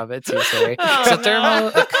lot out of it too. Sorry.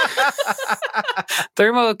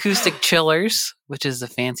 Thermoacoustic chillers, which is the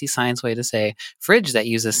fancy science way to say fridge that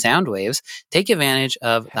uses sound waves, take advantage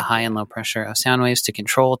of the high and low pressure of sound waves to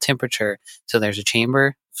control temperature. So there's a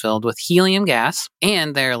chamber filled with helium gas,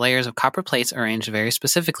 and there are layers of copper plates arranged very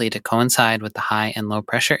specifically to coincide with the high and low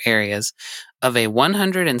pressure areas of a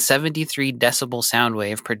 173 decibel sound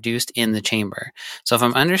wave produced in the chamber. So if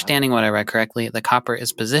I'm understanding what I read correctly, the copper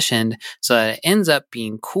is positioned so that it ends up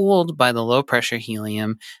being cooled by the low pressure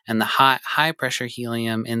helium, and the high pressure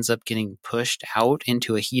helium ends up getting pushed out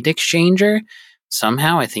into a heat exchanger.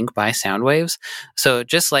 Somehow, I think by sound waves. So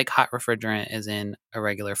just like hot refrigerant is in a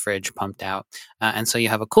regular fridge pumped out. And so you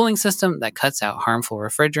have a cooling system that cuts out harmful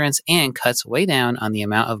refrigerants and cuts way down on the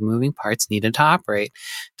amount of moving parts needed to operate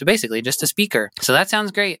to basically just a speaker. So that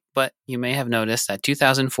sounds great, but you may have noticed that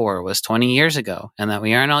 2004 was 20 years ago and that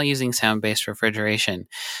we aren't all using sound-based refrigeration.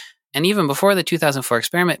 And even before the 2004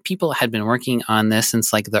 experiment, people had been working on this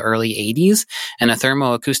since like the early 80s, and a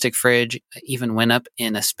thermoacoustic fridge even went up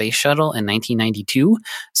in a space shuttle in 1992.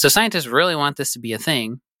 So scientists really want this to be a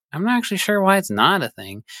thing. I'm not actually sure why it's not a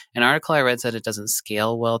thing. An article I read said it doesn't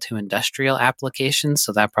scale well to industrial applications,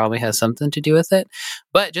 so that probably has something to do with it.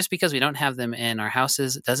 But just because we don't have them in our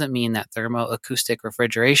houses doesn't mean that thermoacoustic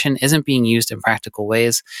refrigeration isn't being used in practical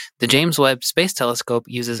ways. The James Webb Space Telescope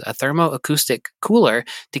uses a thermoacoustic cooler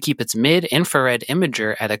to keep its mid-infrared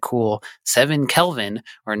imager at a cool 7 Kelvin,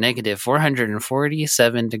 or negative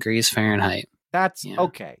 447 degrees Fahrenheit. That's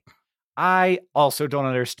okay. I also don't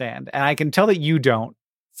understand, and I can tell that you don't.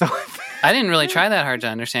 So I didn't really try that hard to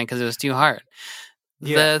understand because it was too hard.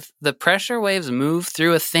 Yeah. The pressure waves move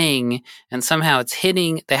through a thing, and somehow it's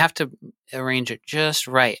hitting. They have to arrange it just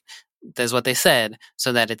right. That's what they said,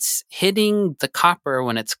 so that it's hitting the copper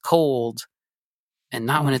when it's cold and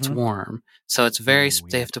not when it's warm. So it's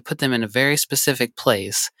they have to put them in a very specific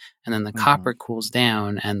place, and then the copper cools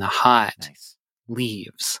down, and the hot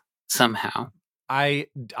leaves somehow. I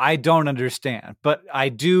don't understand, but I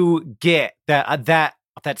do get that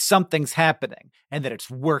something's happening and that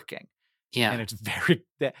it's working. Yeah. And it's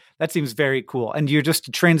that seems very cool. And you're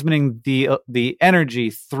just transmitting the energy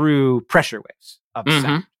through pressure waves of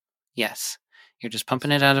sound. Yes. You're just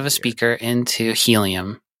pumping it out of a speaker into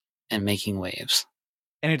helium and making waves.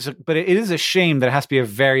 And but it is a shame that it has to be a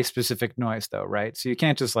very specific noise though, right? So you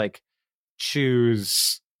can't just like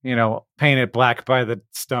choose, paint it black by the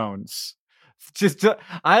Stones. Just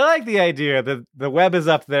I like the idea that the web is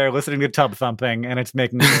up there listening to tub thumping and it's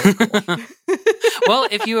making it Well,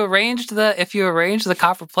 if you arrange the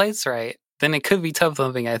copper plates right, then it could be tub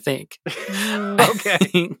thumping, I think.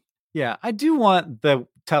 Okay. Yeah, I do want the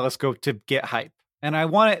telescope to get hype. And I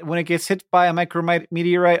want it when it gets hit by a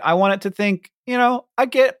micrometeorite, I want it to think, I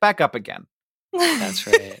get back up again. That's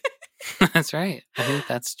right. That's right. I think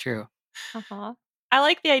that's true. Uh-huh. I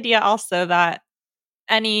like the idea also that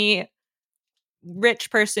any rich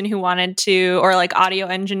person who wanted to, or like audio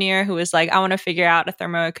engineer who was like, I want to figure out a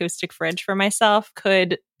thermoacoustic fridge for myself,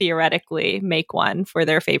 could theoretically make one for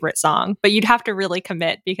their favorite song. But you'd have to really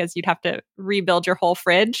commit because you'd have to rebuild your whole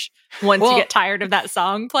fridge once you get tired of that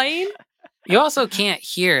song playing. You also can't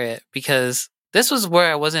hear it because this was where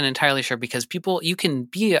I wasn't entirely sure because you can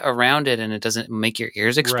be around it and it doesn't make your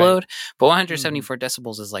ears explode. Right. But 174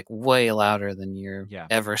 decibels is like way louder than you're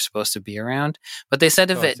ever supposed to be around. But they said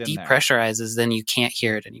if it depressurizes, then you can't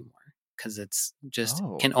hear it anymore because it's just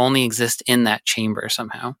can only exist in that chamber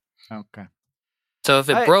somehow. Okay. So if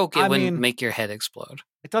it broke, it wouldn't make your head explode.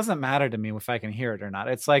 It doesn't matter to me if I can hear it or not.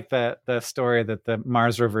 It's like the story that the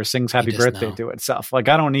Mars rover sings happy birthday to itself. Like,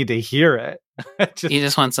 I don't need to hear it. You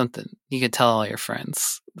just want something you could tell all your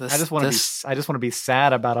friends. I just want to be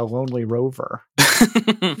sad about a lonely rover.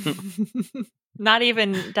 Not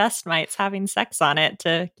even dust mites having sex on it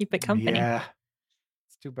to keep it company. Yeah.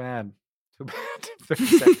 It's too bad.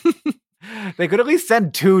 They could at least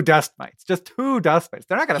send 2 dust mites. Just 2 dust mites.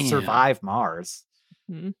 They're not going to survive Mars.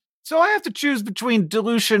 Mm-hmm. So I have to choose between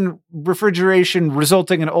dilution refrigeration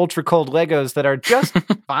resulting in ultra cold Legos that are just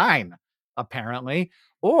fine, apparently,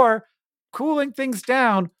 or cooling things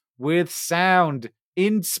down with sound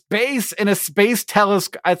in space in a space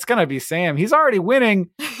telescope. It's going to be Sam. He's already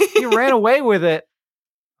winning. He ran away with it.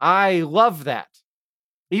 I love that.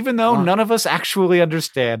 Even though none of us actually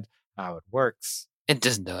understand how it works. It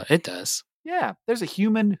does. Yeah. There's a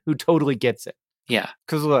human who totally gets it. Yeah.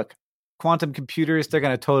 Because look, quantum computers, they're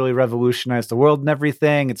going to totally revolutionize the world and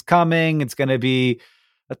everything. It's coming. It's going to be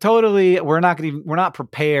we're not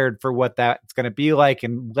prepared for what that's going to be like.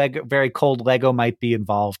 And very cold Lego might be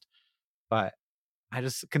involved. But I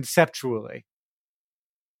just conceptually,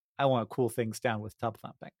 I want to cool things down with tub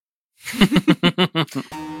thumping.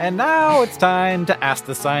 And now it's time to Ask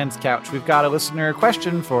the Science Couch. We've got a listener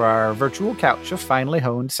question for our virtual couch of finely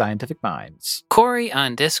honed scientific minds. Corey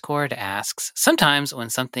on Discord asks, sometimes when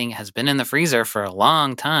something has been in the freezer for a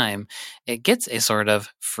long time, it gets a sort of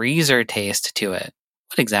freezer taste to it.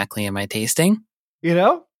 What exactly am I tasting?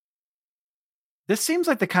 This seems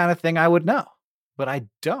like the kind of thing I would know, but I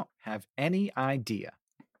don't have any idea.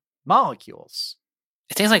 Molecules.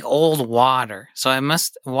 It tastes like old water, so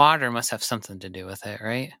water must have something to do with it,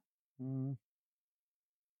 right?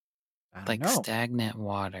 Like stagnant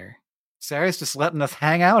water. Sarah's just letting us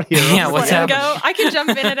hang out here. Yeah, what's happening? I can jump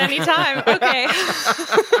in at any time.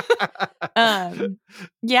 Okay.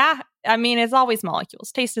 Yeah, I mean, it's always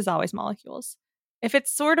molecules. Taste is always molecules. If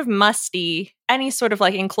it's sort of musty, any sort of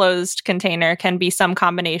like enclosed container can be some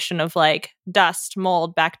combination of like dust,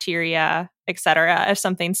 mold, bacteria, etc. If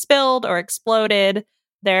something spilled or exploded,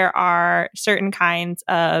 there are certain kinds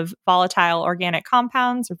of volatile organic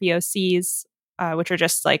compounds, or VOCs, which are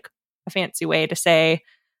just like a fancy way to say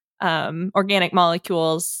organic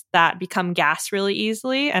molecules that become gas really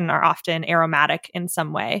easily and are often aromatic in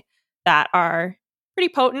some way, that are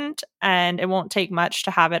pretty potent, and it won't take much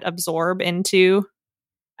to have it absorb into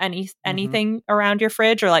anything around your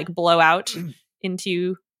fridge or like blow out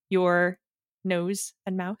into your nose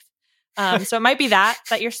and mouth. So it might be that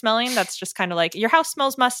you're smelling. That's just kind of like your house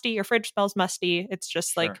smells musty, your fridge smells musty. It's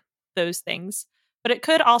just like those things. But it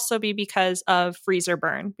could also be because of freezer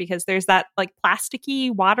burn, because there's that like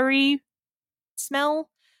plasticky, watery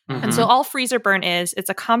smell. Mm-hmm. And so all freezer burn it's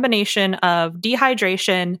a combination of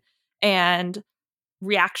dehydration and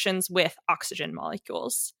reactions with oxygen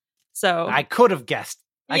molecules. So I could have guessed.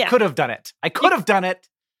 I could have done it. I could have done it.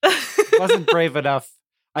 Wasn't brave enough.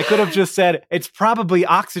 I could have just said, it's probably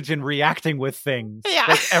oxygen reacting with things. Yeah.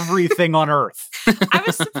 Like everything on Earth. I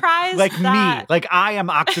was surprised like me. Like I am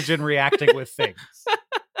oxygen reacting with things.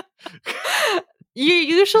 You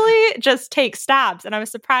usually just take stabs, and I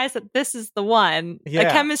was surprised that this is the one, Yeah.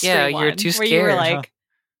 a chemistry one, you're too where you were scared, like,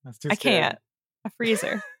 That's too I scary. can't. A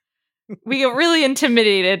freezer. We really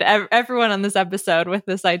intimidated everyone on this episode with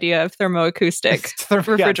this idea of thermoacoustic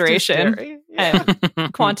refrigeration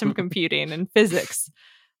and quantum computing and physics.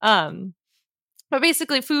 But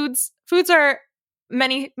basically, foods are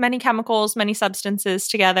many chemicals, many substances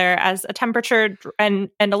together as a temperature, and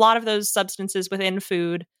a lot of those substances within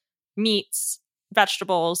food, meats,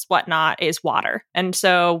 vegetables, whatnot, is water. And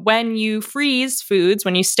so when you freeze foods,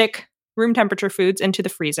 when you stick room temperature foods into the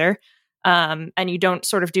freezer, and you don't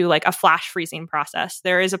sort of do like a flash freezing process,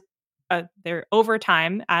 there is there over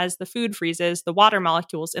time, as the food freezes, the water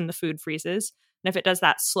molecules in the food freezes. And if it does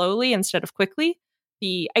that slowly instead of quickly,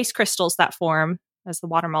 the ice crystals that form as the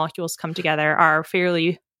water molecules come together are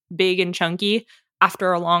fairly big and chunky.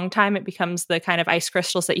 After a long time, it becomes the kind of ice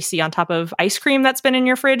crystals that you see on top of ice cream that's been in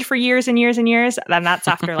your fridge for years and years and years. And that's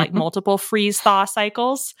after like multiple freeze thaw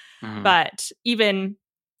cycles. But even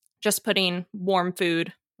just putting warm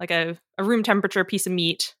food, like a room temperature piece of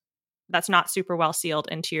meat that's not super well sealed,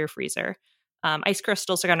 into your freezer, ice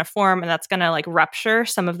crystals are going to form, and that's going to like rupture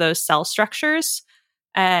some of those cell structures.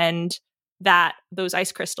 And that those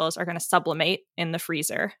ice crystals are going to sublimate in the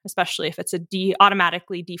freezer, especially if it's a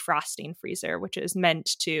automatically defrosting freezer, which is meant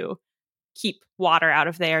to keep water out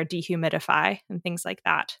of there, dehumidify, and things like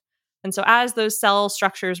that. And so as those cell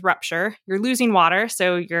structures rupture, you're losing water,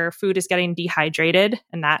 so your food is getting dehydrated,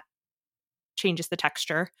 and that changes the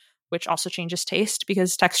texture, which also changes taste,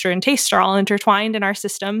 because texture and taste are all intertwined in our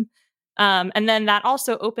system. And then that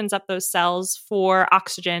also opens up those cells for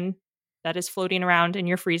oxygen that is floating around in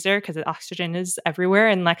your freezer, because oxygen is everywhere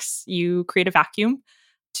unless you create a vacuum,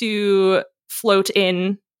 to float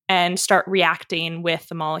in and start reacting with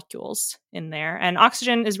the molecules in there. And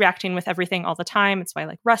oxygen is reacting with everything all the time. It's why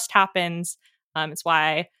like rust happens. It's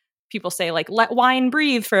why people say like, let wine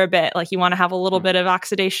breathe for a bit. Like you want to have a little bit of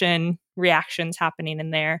oxidation reactions happening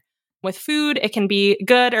in there. With food, it can be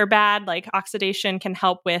good or bad. Like oxidation can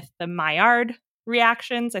help with the Maillard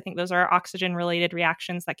reactions. I think those are oxygen related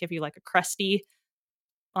reactions that give you like a crusty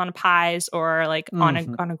on pies or like on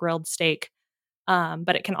a grilled steak.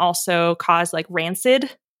 But it can also cause like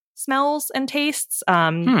rancid smells and tastes.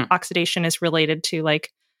 Oxidation is related to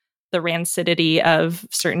like the rancidity of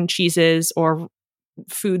certain cheeses or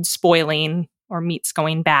food spoiling or meats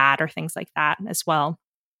going bad or things like that as well.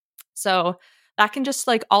 So that can just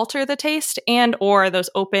like alter the taste, and or those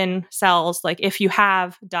open cells, like if you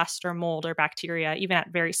have dust or mold or bacteria, even at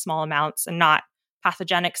very small amounts and not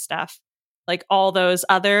pathogenic stuff, like all those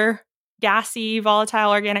other gassy,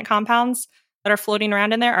 volatile organic compounds that are floating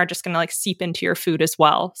around in there are just going to like seep into your food as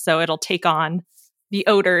well. So it'll take on the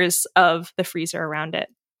odors of the freezer around it.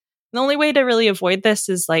 The only way to really avoid this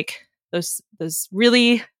is like those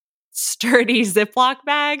really sturdy Ziploc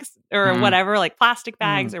bags or whatever, like plastic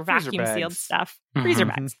bags or vacuum sealed stuff. Freezer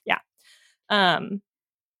bags, yeah.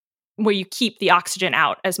 Where you keep the oxygen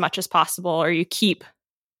out as much as possible, or you keep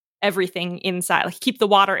everything inside, like keep the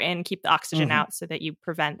water in, keep the oxygen out, so that you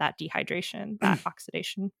prevent that dehydration, that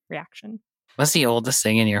oxidation reaction. What's the oldest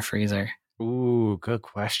thing in your freezer? Ooh, good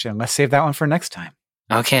question. Let's save that one for next time.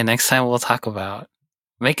 Okay, next time we'll talk about.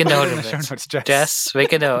 Make a note of it. Notes, Jess,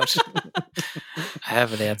 make a note. I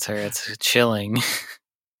have an answer. It's chilling.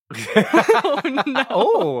 Oh, no.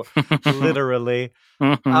 Oh, literally.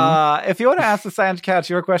 If you want to ask the Science Cats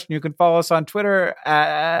your question, you can follow us on Twitter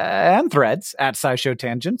and Threads at SciShow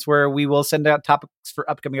Tangents, where we will send out topics for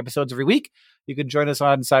upcoming episodes every week. You can join us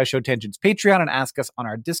on SciShow Tangents Patreon and ask us on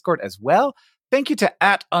our Discord as well. Thank you to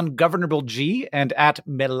 @UngovernableG and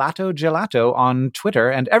 @MelatoGelato on Twitter,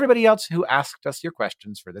 and everybody else who asked us your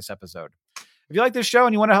questions for this episode. If you like this show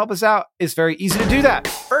and you want to help us out, it's very easy to do that.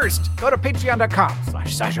 First, go to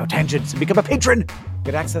patreon.com/SciShowTangents and become a patron.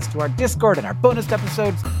 Get access to our Discord and our bonus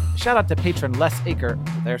episodes. Shout out to patron Les Aker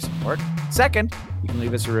for their support. Second, you can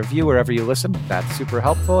leave us a review wherever you listen. That's super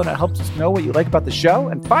helpful, and it helps us know what you like about the show.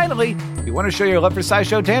 And finally, if you want to show your love for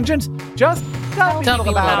SciShow Tangents, just tell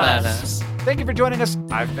people about us. Thank you for joining us.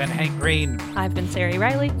 I've been Hank Green. I've been Sari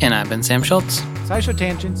Riley. And I've been Sam Schultz. SciShow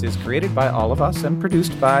Tangents is created by all of us and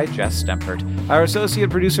produced by Jess Stempert. Our associate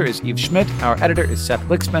producer is Eve Schmidt. Our editor is Seth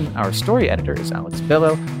Lixman. Our story editor is Alex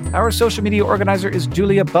Billow. Our social media organizer is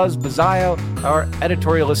Julia Buzz Bazzaio. Our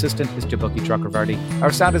editorial assistant is Jabuki Chakravarti.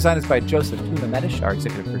 Our sound design is by Joseph Tuna-Medish. Our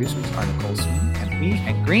executive producers are Nicole Sweeney and me,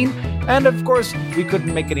 Hank Green. And of course, we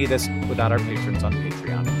couldn't make any of this without our patrons on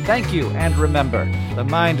Patreon. Thank you, and remember, the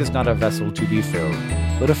mind is not a vessel to be filled,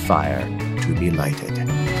 but a fire to be lighted.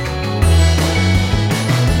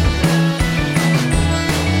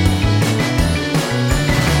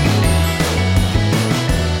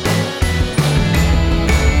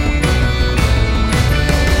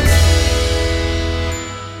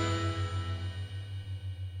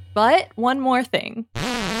 one more thing.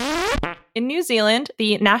 In New Zealand,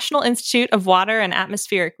 the National Institute of Water and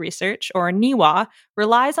Atmospheric Research, or NIWA,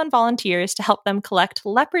 relies on volunteers to help them collect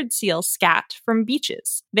leopard seal scat from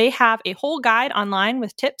beaches. They have a whole guide online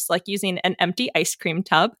with tips like using an empty ice cream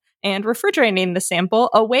tub and refrigerating the sample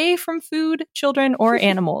away from food, children, or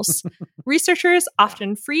animals. Researchers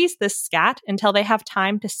often freeze this scat until they have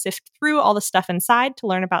time to sift through all the stuff inside to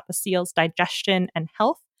learn about the seal's digestion and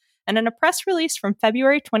health. And in a press release from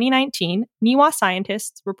February 2019, NIWA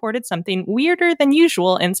scientists reported something weirder than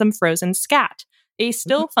usual in some frozen scat. A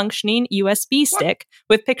still functioning USB stick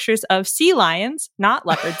with pictures of sea lions, not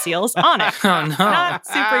leopard seals, on it. Oh, no. Not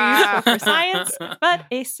super useful for science, but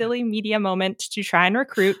a silly media moment to try and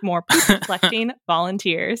recruit more poop collecting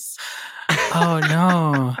volunteers. Oh,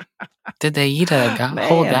 no. Did they eat a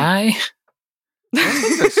whole guy? Those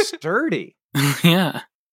things are sturdy. Yeah.